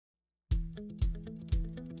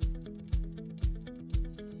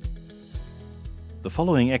The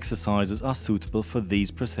following exercises are suitable for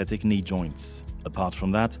these prosthetic knee joints. Apart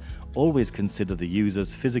from that, always consider the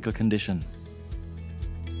user's physical condition.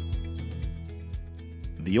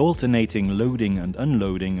 The alternating loading and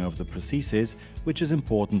unloading of the prosthesis, which is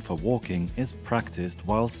important for walking, is practiced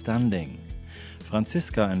while standing.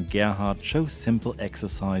 Franziska and Gerhard show simple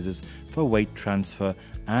exercises for weight transfer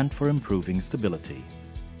and for improving stability.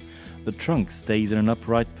 The trunk stays in an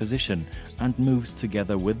upright position and moves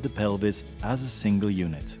together with the pelvis as a single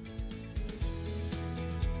unit.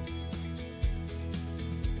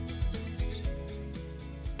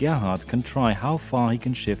 Gerhard can try how far he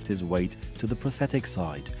can shift his weight to the prosthetic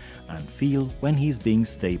side and feel when he is being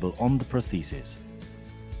stable on the prosthesis.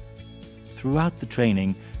 Throughout the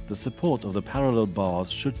training, the support of the parallel bars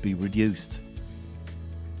should be reduced.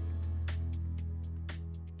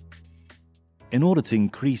 In order to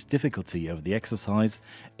increase difficulty of the exercise,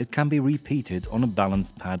 it can be repeated on a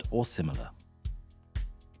balance pad or similar.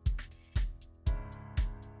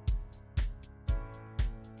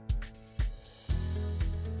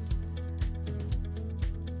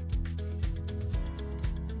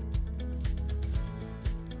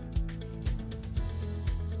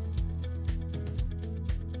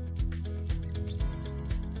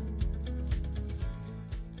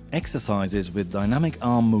 Exercises with dynamic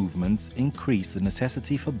arm movements increase the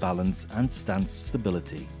necessity for balance and stance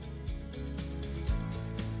stability.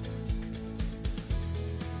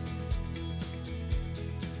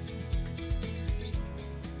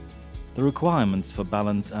 The requirements for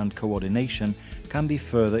balance and coordination can be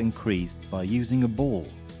further increased by using a ball.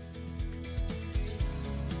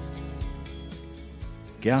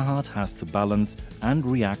 Gerhard has to balance and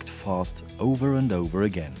react fast over and over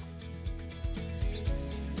again.